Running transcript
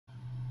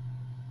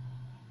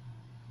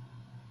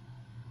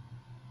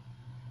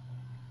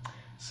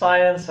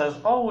Science has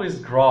always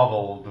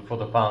groveled before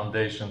the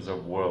foundations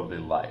of worldly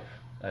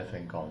life, I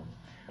think on.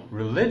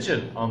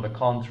 Religion, on the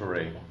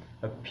contrary,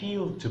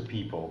 appealed to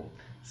people,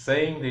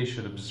 saying they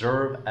should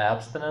observe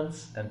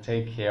abstinence and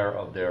take care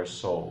of their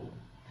soul.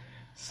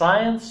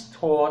 Science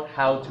taught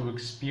how to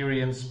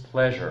experience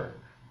pleasure,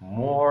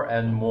 more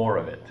and more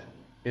of it.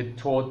 It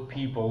taught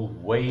people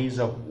ways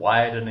of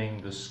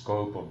widening the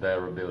scope of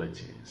their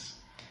abilities.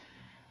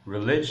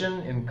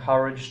 Religion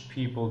encouraged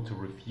people to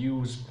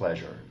refuse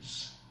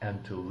pleasures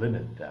and to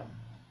limit them.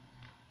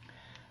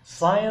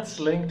 Science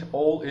linked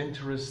all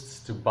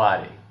interests to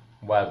body,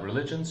 while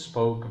religion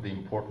spoke of the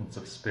importance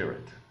of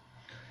spirit.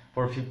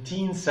 For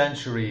 15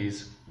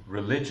 centuries,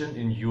 religion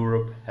in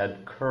Europe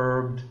had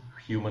curbed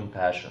human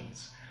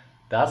passions,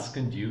 thus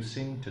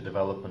conducing to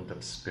development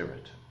of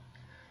spirit.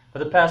 For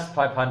the past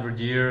 500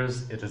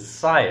 years, it is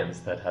science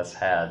that has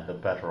had the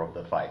better of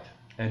the fight,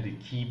 and it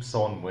keeps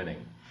on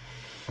winning.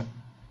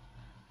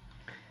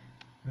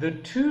 The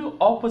two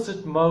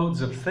opposite modes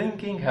of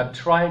thinking have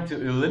tried to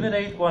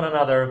eliminate one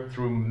another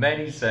through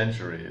many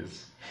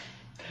centuries.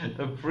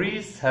 The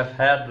priests have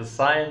had the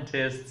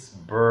scientists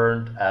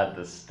burned at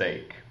the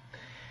stake.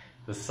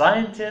 The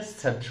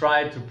scientists have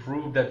tried to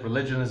prove that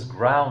religion is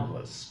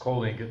groundless,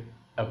 calling it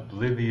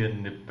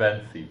oblivion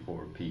nepenthe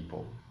for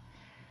people.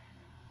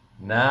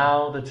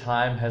 Now the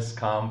time has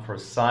come for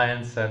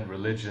science and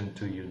religion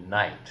to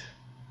unite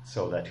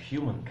so that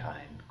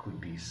humankind could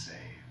be saved.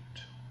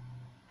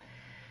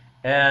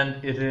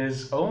 And it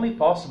is only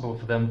possible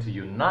for them to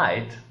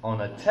unite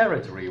on a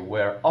territory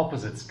where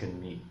opposites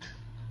can meet.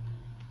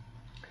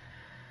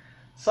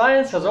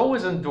 Science has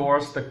always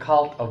endorsed the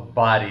cult of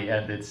body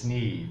and its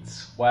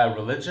needs, while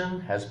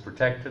religion has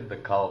protected the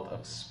cult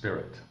of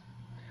spirit.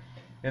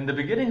 In the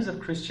beginnings of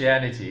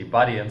Christianity,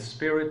 body and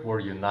spirit were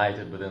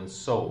united within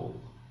soul,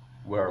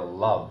 where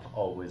love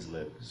always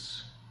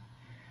lives.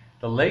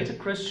 The later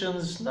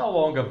Christians no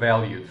longer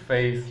valued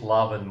faith,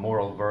 love, and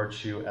moral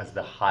virtue as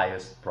the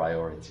highest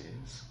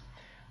priorities.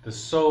 The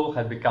soul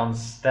had become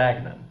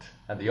stagnant,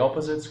 and the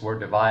opposites were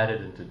divided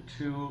into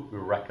two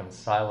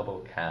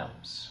irreconcilable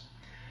camps.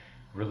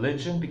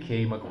 Religion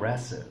became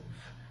aggressive,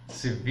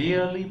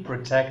 severely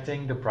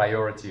protecting the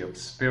priority of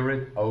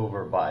spirit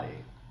over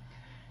body.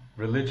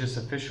 Religious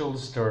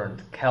officials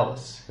turned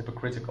callous,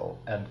 hypocritical,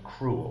 and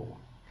cruel.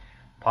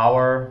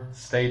 Power,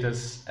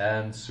 status,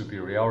 and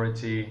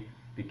superiority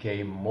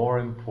became more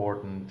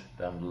important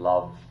than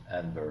love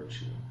and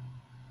virtue.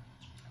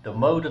 The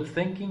mode of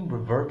thinking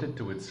reverted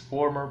to its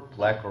former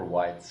black or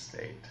white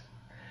state.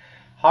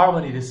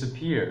 Harmony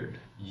disappeared,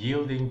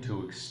 yielding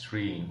to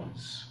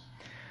extremes.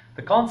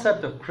 The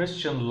concept of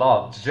Christian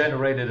love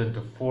degenerated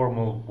into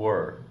formal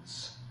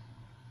words.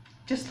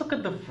 Just look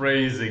at the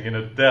phrasing in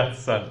a death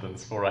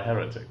sentence for a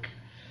heretic.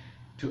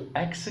 To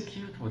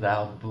execute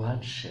without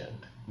bloodshed,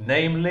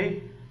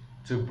 namely,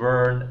 to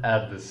burn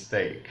at the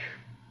stake.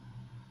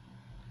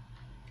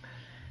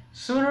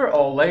 Sooner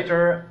or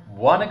later,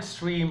 one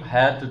extreme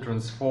had to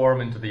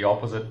transform into the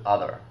opposite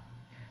other.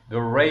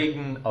 The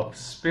Reagan of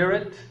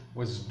spirit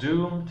was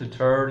doomed to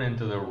turn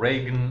into the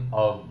Reagan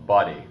of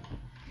body.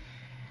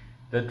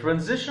 The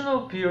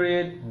transitional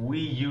period we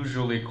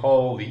usually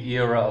call the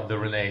era of the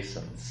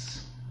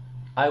Renaissance.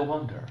 I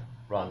wonder,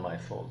 run my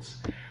thoughts,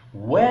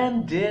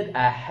 when did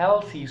a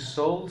healthy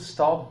soul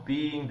stop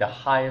being the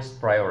highest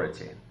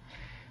priority?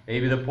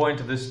 Maybe the point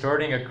of this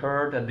turning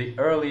occurred at the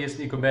earliest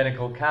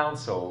ecumenical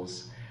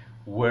councils,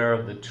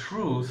 where the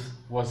truth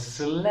was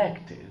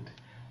selected,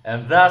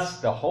 and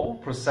thus the whole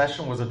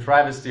procession was a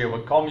travesty of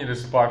a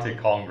Communist Party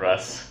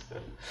Congress.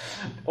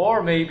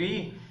 Or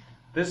maybe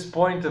this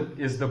point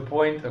is the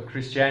point of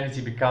Christianity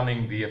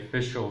becoming the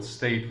official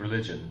state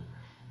religion.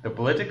 The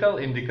political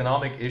and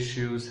economic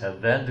issues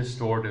had then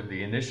distorted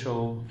the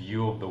initial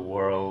view of the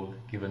world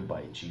given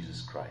by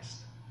Jesus Christ.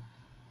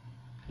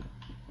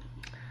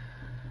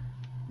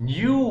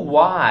 New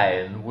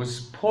wine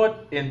was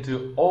put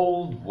into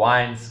old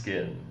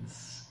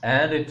wineskins,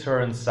 and it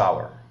turned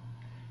sour.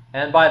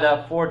 And by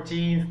the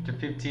 14th to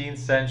 15th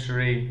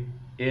century,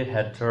 it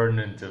had turned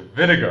into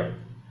vinegar.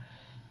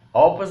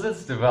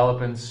 Opposites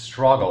develop and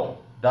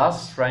struggle,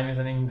 thus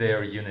strengthening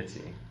their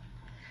unity.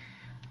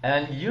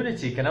 And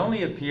unity can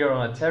only appear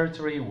on a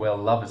territory where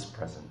love is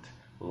present.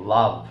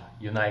 Love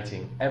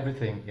uniting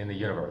everything in the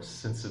universe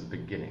since the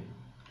beginning.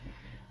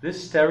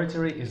 This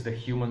territory is the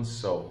human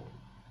soul.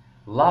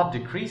 Love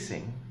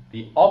decreasing,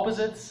 the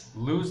opposites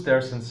lose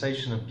their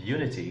sensation of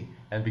unity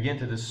and begin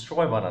to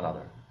destroy one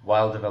another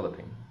while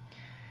developing.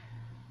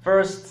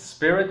 First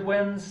spirit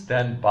wins,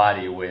 then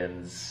body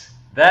wins.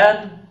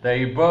 Then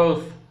they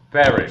both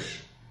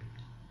perish.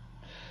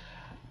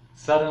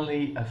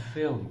 Suddenly a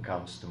film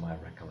comes to my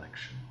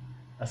recollection.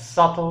 A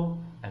subtle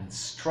and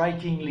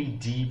strikingly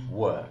deep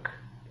work.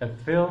 A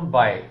film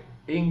by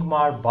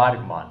Ingmar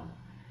Bergman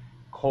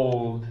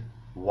called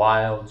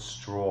Wild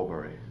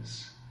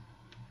Strawberries.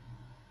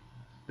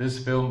 This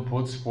film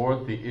puts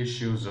forth the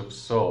issues of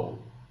soul.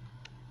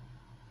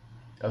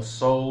 A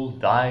soul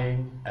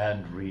dying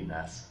and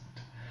renascent.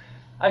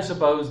 I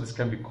suppose this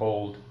can be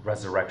called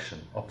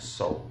resurrection of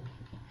soul.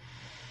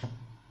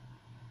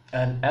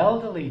 An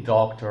elderly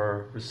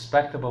doctor,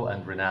 respectable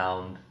and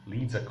renowned,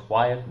 leads a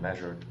quiet,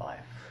 measured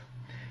life.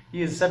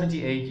 He is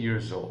 78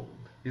 years old.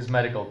 His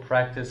medical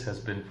practice has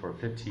been for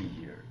 50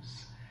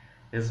 years.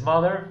 His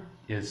mother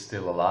is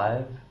still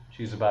alive.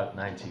 She's about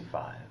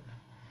 95.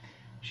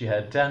 She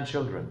had 10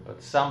 children,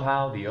 but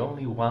somehow the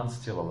only one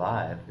still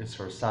alive is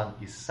her son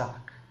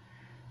Isaac,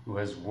 who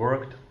has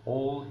worked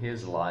all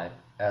his life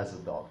as a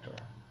doctor.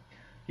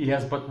 He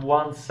has but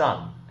one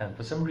son, and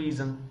for some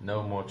reason,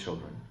 no more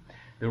children.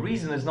 The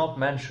reason is not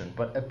mentioned,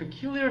 but a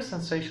peculiar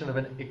sensation of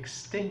an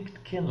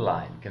extinct kin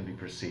line can be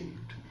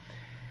perceived.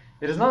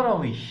 It is not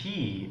only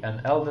he,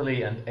 an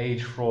elderly and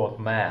age-fraught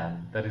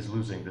man, that is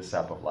losing the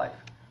sap of life.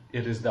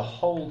 It is the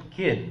whole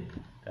kin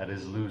that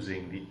is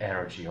losing the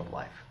energy of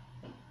life.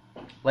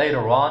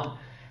 Later on,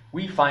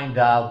 we find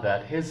out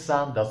that his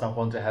son does not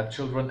want to have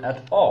children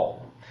at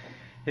all.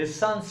 His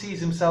son sees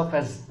himself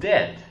as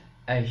dead,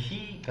 and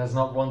he does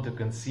not want to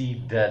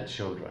conceive dead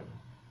children.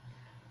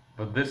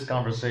 But this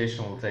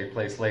conversation will take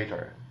place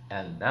later,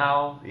 and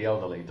now the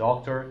elderly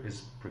doctor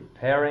is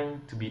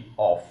preparing to be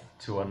off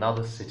to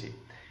another city,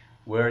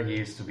 where he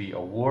is to be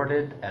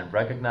awarded and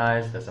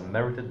recognized as a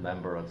merited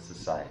member of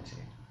society.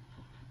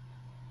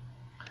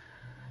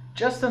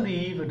 Just on the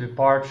eve of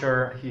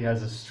departure, he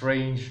has a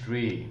strange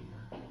dream.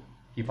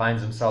 He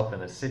finds himself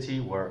in a city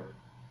where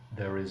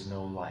there is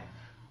no life.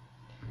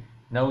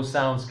 No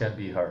sounds can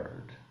be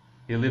heard.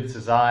 He lifts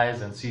his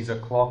eyes and sees a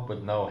clock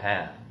with no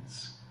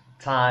hands.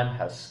 Time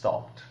has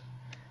stopped.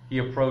 He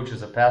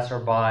approaches a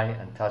passerby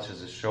and touches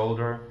his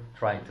shoulder,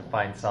 trying to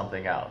find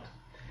something out.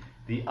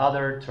 The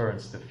other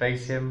turns to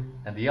face him,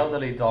 and the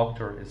elderly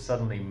doctor is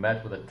suddenly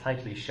met with a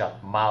tightly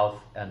shut mouth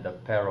and a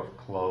pair of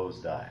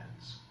closed eyes.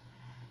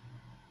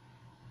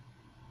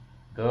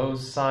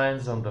 Those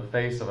signs on the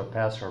face of a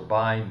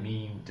passerby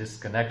mean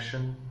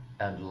disconnection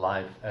and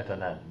life at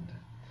an end.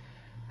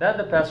 Then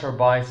the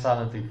passerby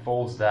silently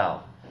falls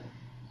down,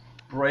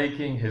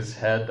 breaking his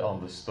head on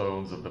the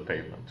stones of the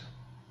pavement.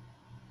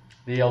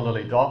 The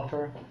elderly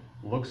doctor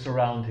looks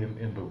around him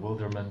in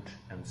bewilderment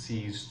and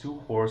sees two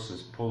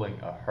horses pulling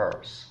a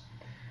hearse.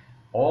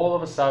 All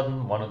of a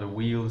sudden, one of the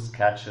wheels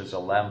catches a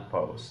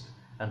lamppost,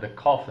 and the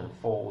coffin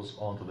falls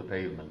onto the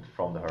pavement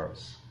from the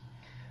hearse.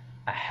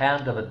 A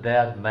hand of a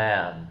dead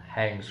man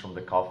hangs from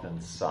the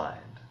coffin's side.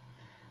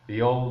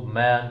 The old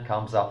man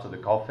comes up to the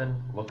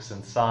coffin, looks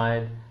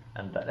inside,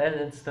 and at that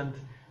instant,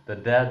 the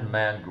dead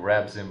man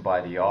grabs him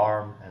by the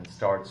arm and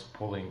starts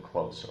pulling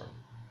closer.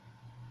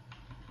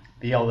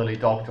 The elderly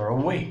doctor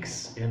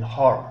awakes in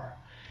horror.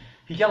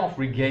 He cannot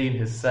regain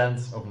his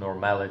sense of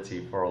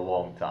normality for a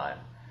long time.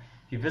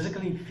 He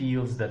physically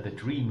feels that the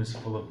dream is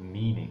full of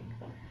meaning.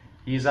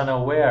 He is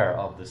unaware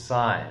of the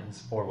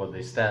signs, or what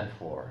they stand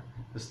for: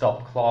 the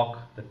stopped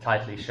clock, the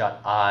tightly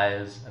shut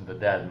eyes, and the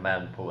dead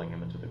man pulling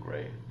him into the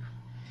grave.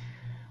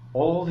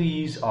 All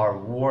these are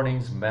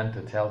warnings meant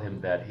to tell him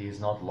that he is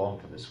not long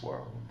for this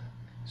world.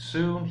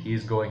 Soon he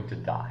is going to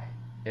die,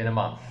 in a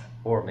month,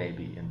 or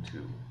maybe in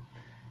 2.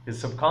 His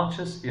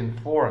subconscious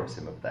informs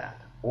him of that,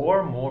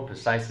 or more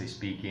precisely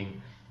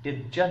speaking,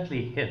 it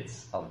gently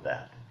hints of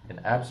that in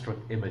abstract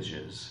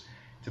images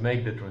to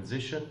make the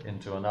transition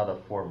into another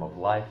form of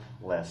life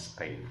less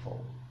painful.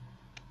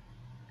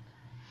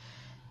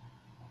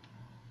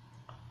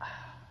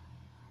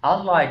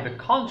 Unlike the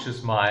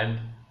conscious mind,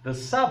 the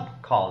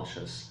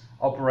subconscious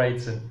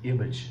operates in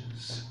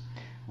images.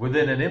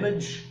 Within an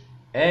image,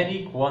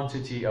 any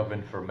quantity of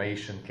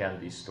information can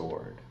be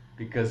stored,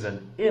 because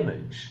an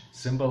image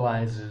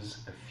symbolizes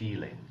a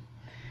feeling.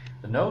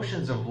 The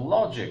notions of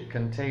logic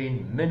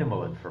contain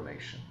minimal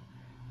information.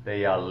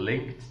 They are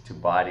linked to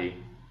body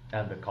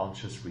and the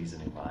conscious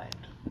reasoning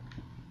mind.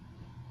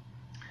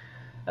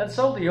 And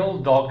so the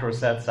old doctor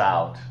sets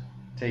out,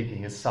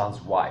 taking his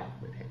son's wife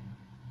with him.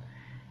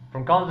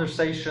 From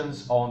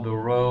conversations on the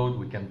road,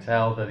 we can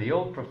tell that the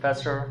old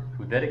professor,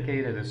 who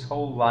dedicated his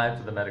whole life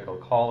to the medical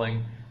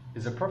calling,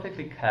 is a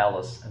perfectly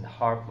callous and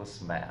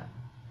heartless man.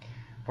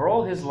 For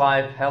all his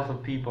life, health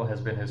of people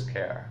has been his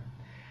care.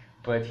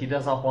 But he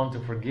does not want to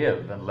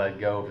forgive and let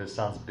go of his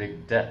son's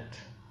big debt,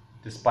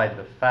 despite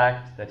the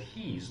fact that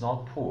he is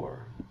not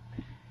poor.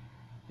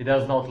 He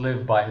does not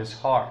live by his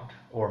heart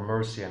or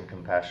mercy and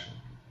compassion.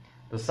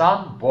 The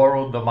son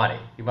borrowed the money.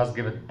 He must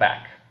give it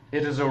back.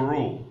 It is a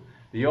rule.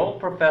 The old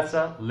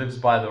professor lives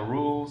by the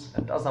rules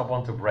and does not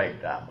want to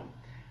break them.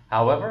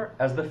 However,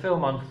 as the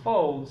film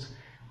unfolds,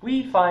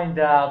 we find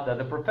out that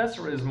the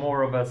professor is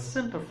more of a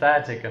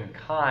sympathetic and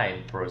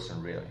kind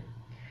person, really.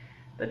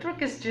 The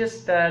trick is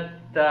just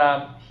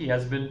that he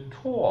has been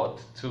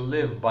taught to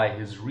live by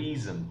his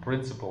reason,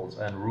 principles,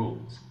 and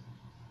rules.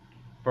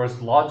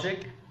 First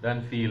logic,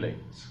 then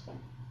feelings.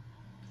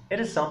 It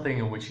is something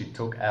in which he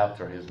took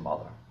after his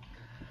mother.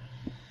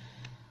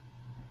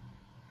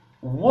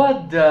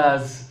 What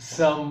does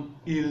some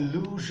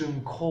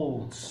illusion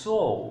called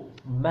soul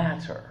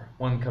matter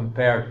when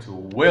compared to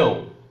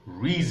will,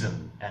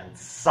 reason, and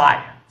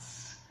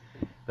science?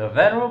 The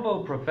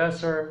venerable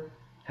professor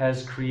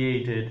has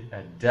created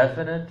a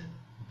definite,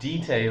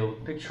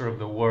 detailed picture of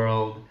the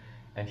world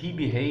and he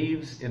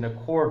behaves in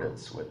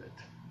accordance with it.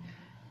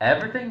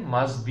 Everything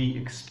must be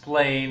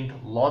explained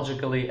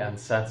logically and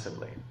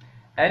sensibly.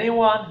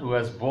 Anyone who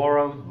has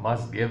borrowed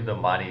must give the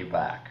money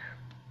back.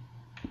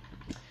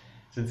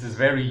 Since his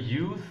very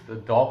youth, the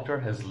doctor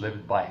has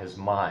lived by his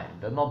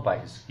mind and not by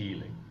his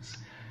feelings.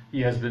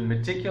 He has been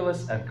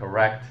meticulous and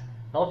correct,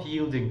 not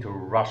yielding to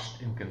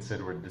rushed,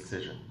 inconsiderate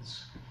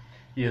decisions.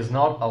 He has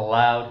not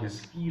allowed his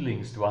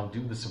feelings to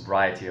undo the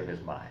sobriety of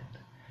his mind.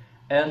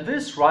 And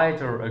this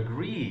writer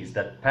agrees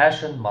that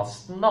passion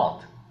must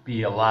not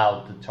be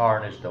allowed to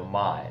tarnish the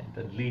mind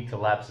and lead to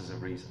lapses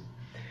of reason.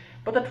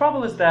 But the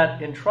trouble is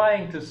that in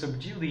trying to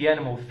subdue the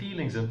animal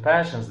feelings and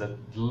passions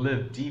that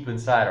live deep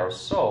inside our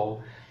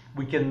soul,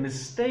 we can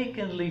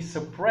mistakenly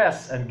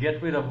suppress and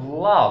get rid of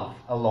love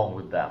along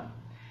with them.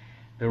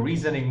 The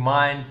reasoning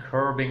mind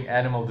curbing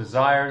animal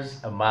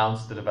desires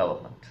amounts to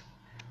development,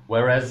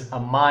 whereas a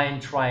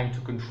mind trying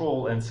to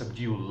control and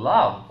subdue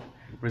love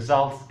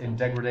results in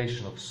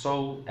degradation of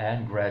soul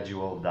and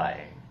gradual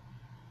dying.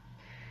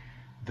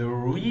 The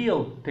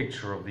real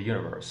picture of the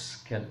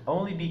universe can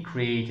only be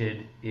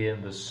created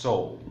in the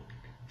soul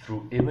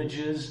through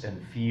images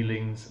and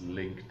feelings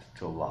linked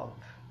to love.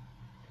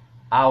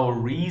 Our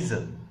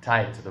reason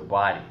tied to the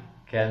body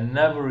can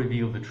never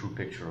reveal the true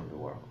picture of the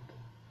world.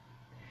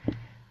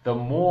 The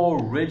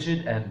more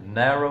rigid and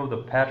narrow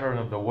the pattern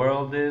of the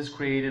world is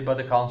created by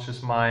the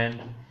conscious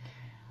mind,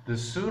 the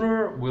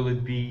sooner will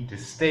it be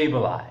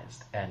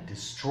destabilized and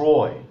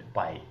destroyed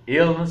by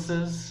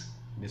illnesses,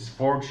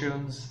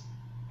 misfortunes,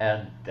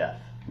 and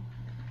death.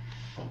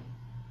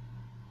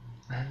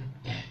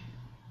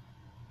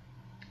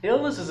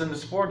 Illnesses and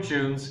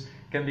misfortunes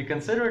can be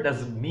considered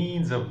as a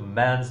means of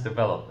man's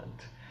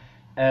development,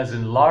 as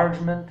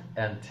enlargement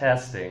and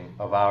testing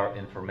of our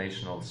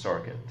informational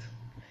circuit.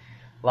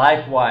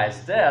 Likewise,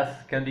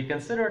 death can be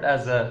considered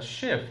as a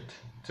shift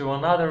to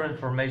another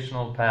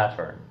informational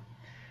pattern.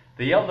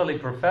 The elderly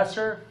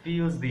professor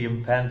feels the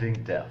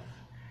impending death.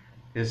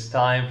 His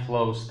time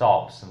flow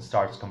stops and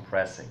starts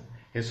compressing.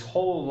 His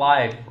whole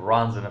life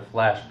runs in a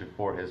flash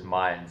before his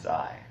mind's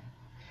eye.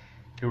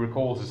 He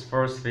recalls his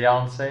first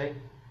fiancée.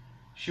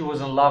 She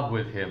was in love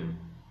with him,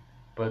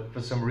 but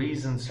for some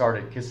reason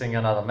started kissing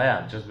another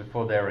man just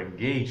before their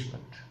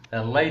engagement,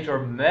 and later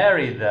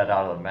married that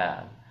other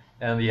man,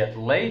 and yet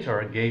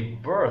later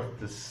gave birth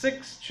to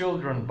 6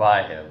 children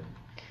by him.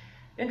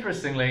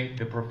 Interestingly,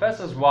 the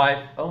professor's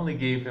wife only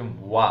gave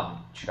him 1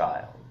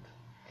 child.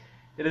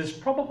 It is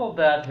probable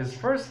that his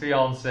first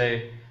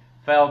fiancée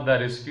felt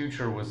that his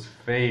future was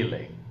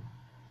failing.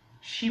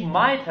 She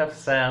might have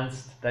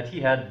sensed that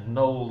he had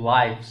no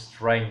life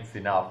strength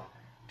enough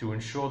to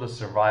ensure the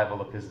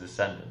survival of his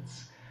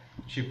descendants.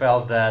 She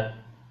felt that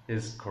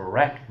his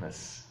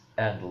correctness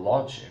and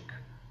logic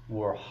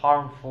were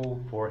harmful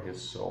for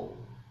his soul.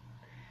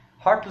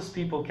 Heartless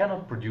people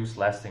cannot produce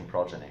lasting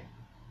progeny.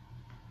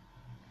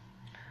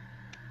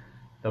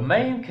 The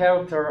main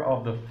character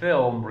of the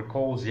film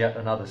recalls yet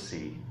another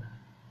scene.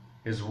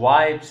 His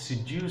wife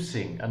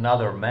seducing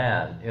another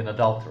man in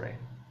adultery.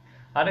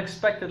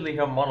 Unexpectedly,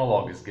 her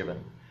monologue is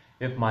given.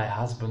 If my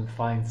husband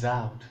finds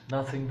out,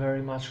 nothing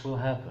very much will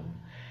happen.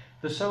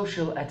 The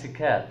social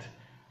etiquette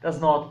does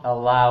not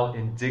allow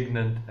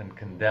indignant and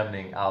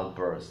condemning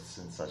outbursts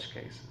in such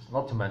cases,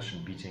 not to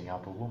mention beating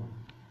up a woman.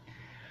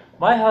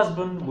 My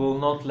husband will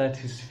not let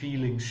his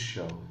feelings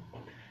show.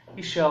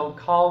 He shall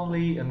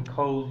calmly and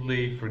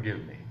coldly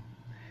forgive me,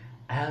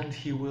 and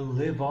he will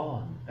live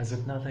on as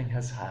if nothing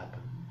has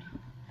happened.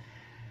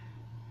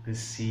 This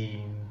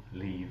scene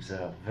leaves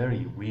a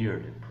very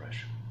weird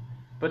impression,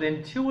 but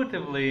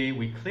intuitively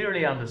we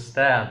clearly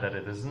understand that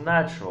it is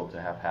natural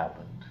to have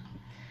happened.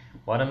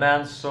 When a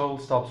man's soul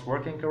stops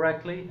working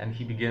correctly and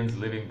he begins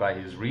living by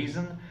his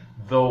reason,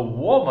 the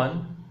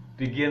woman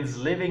begins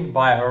living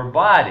by her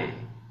body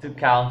to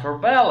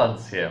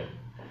counterbalance him.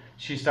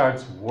 She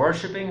starts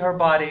worshiping her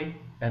body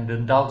and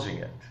indulging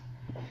it.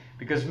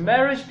 Because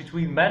marriage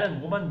between man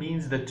and woman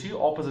means the two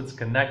opposites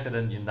connected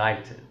and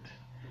united.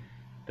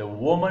 The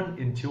woman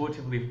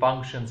intuitively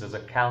functions as a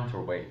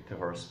counterweight to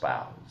her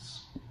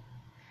spouse.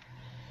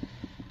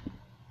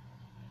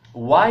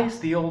 Why is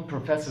the old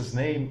professor's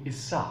name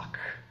Isaac,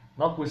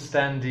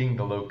 notwithstanding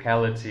the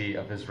locality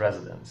of his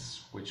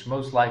residence, which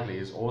most likely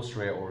is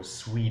Austria or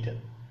Sweden?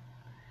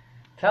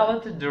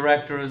 Talented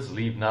directors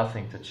leave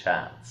nothing to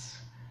chance.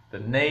 The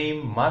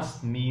name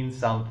must mean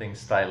something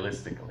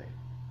stylistically.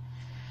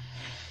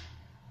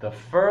 The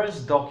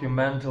first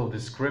documental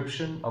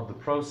description of the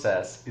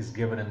process is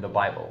given in the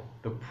Bible.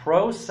 The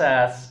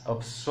process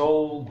of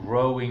soul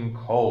growing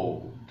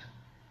cold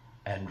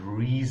and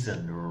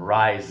reason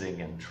rising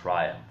in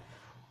triumph.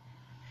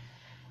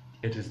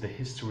 It is the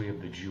history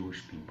of the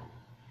Jewish people.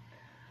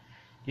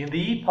 In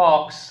the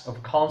epochs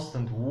of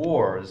constant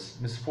wars,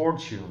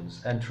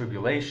 misfortunes, and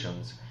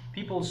tribulations,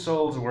 people's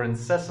souls were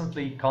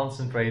incessantly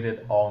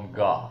concentrated on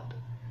God,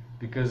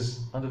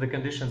 because under the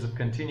conditions of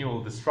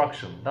continual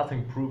destruction,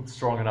 nothing proved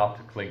strong enough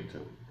to cling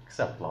to,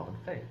 except love and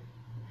faith.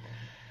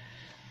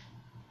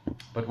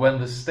 But when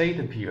the state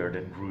appeared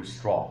and grew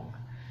strong,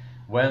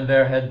 When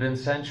there had been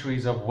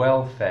centuries of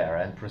welfare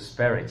and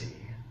prosperity,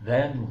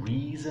 then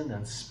reason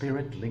and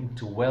spirit linked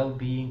to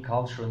well-being,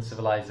 culture, and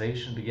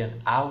civilization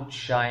began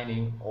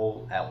outshining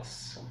all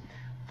else.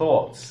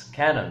 Thoughts,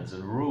 canons,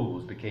 and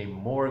rules became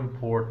more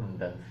important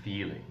than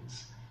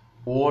feelings.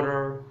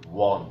 Order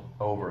won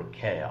over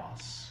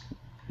chaos.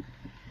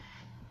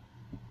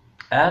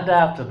 And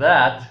after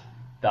that,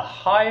 the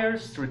higher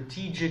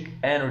strategic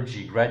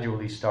energy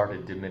gradually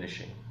started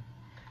diminishing.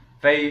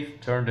 Faith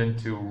turned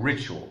into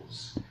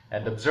rituals,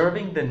 and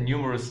observing the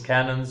numerous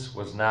canons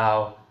was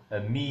now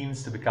a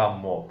means to become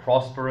more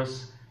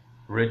prosperous,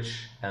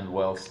 rich, and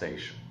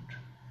well-stationed.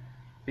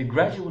 It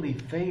gradually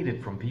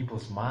faded from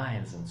people's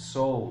minds and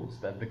souls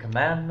that the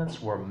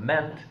commandments were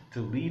meant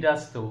to lead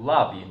us to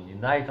love and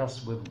unite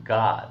us with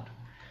God.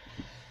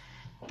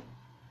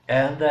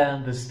 And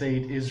then the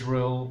state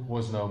Israel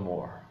was no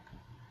more.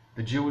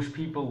 The Jewish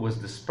people was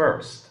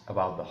dispersed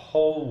about the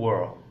whole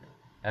world,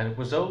 and it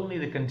was only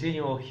the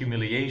continual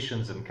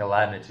humiliations and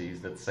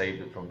calamities that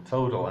saved it from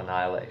total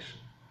annihilation.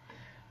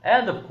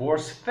 And of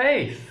course,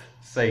 faith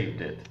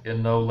saved it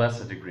in no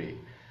less a degree,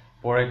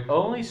 for it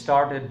only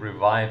started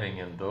reviving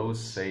in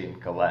those same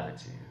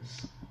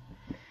calamities.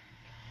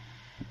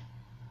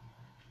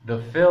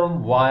 The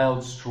film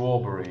Wild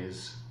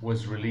Strawberries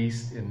was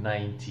released in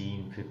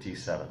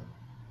 1957.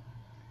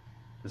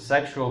 The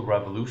sexual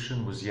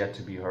revolution was yet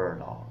to be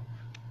heard of.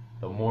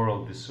 The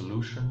moral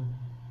dissolution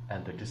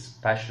and the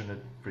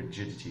dispassionate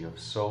frigidity of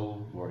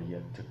soul were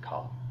yet to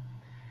come.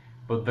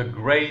 But the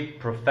great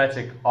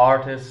prophetic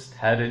artist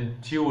had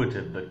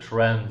intuited the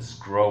trends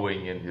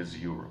growing in his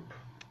Europe.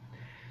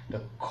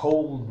 The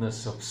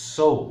coldness of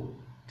soul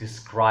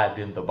described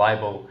in the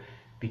Bible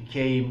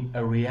became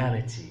a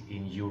reality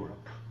in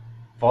Europe,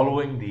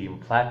 following the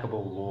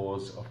implacable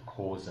laws of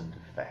cause and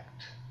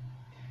effect.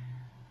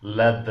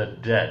 Let the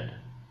dead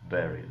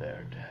bury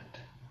their dead,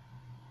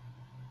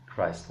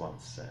 Christ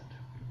once said.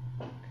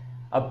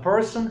 A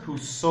person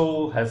whose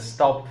soul has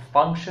stopped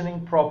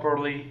functioning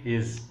properly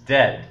is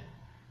dead,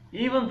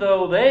 even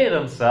though they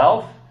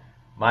themselves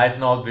might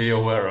not be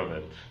aware of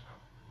it.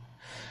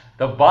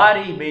 The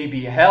body may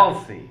be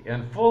healthy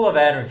and full of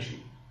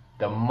energy.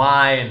 The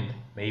mind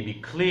may be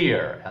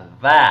clear and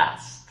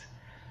vast.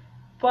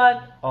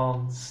 But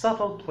on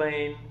subtle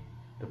plane,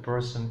 the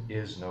person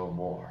is no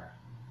more.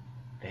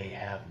 They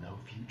have no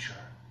future.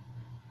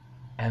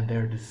 And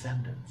their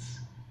descendants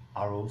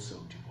are also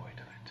divorced.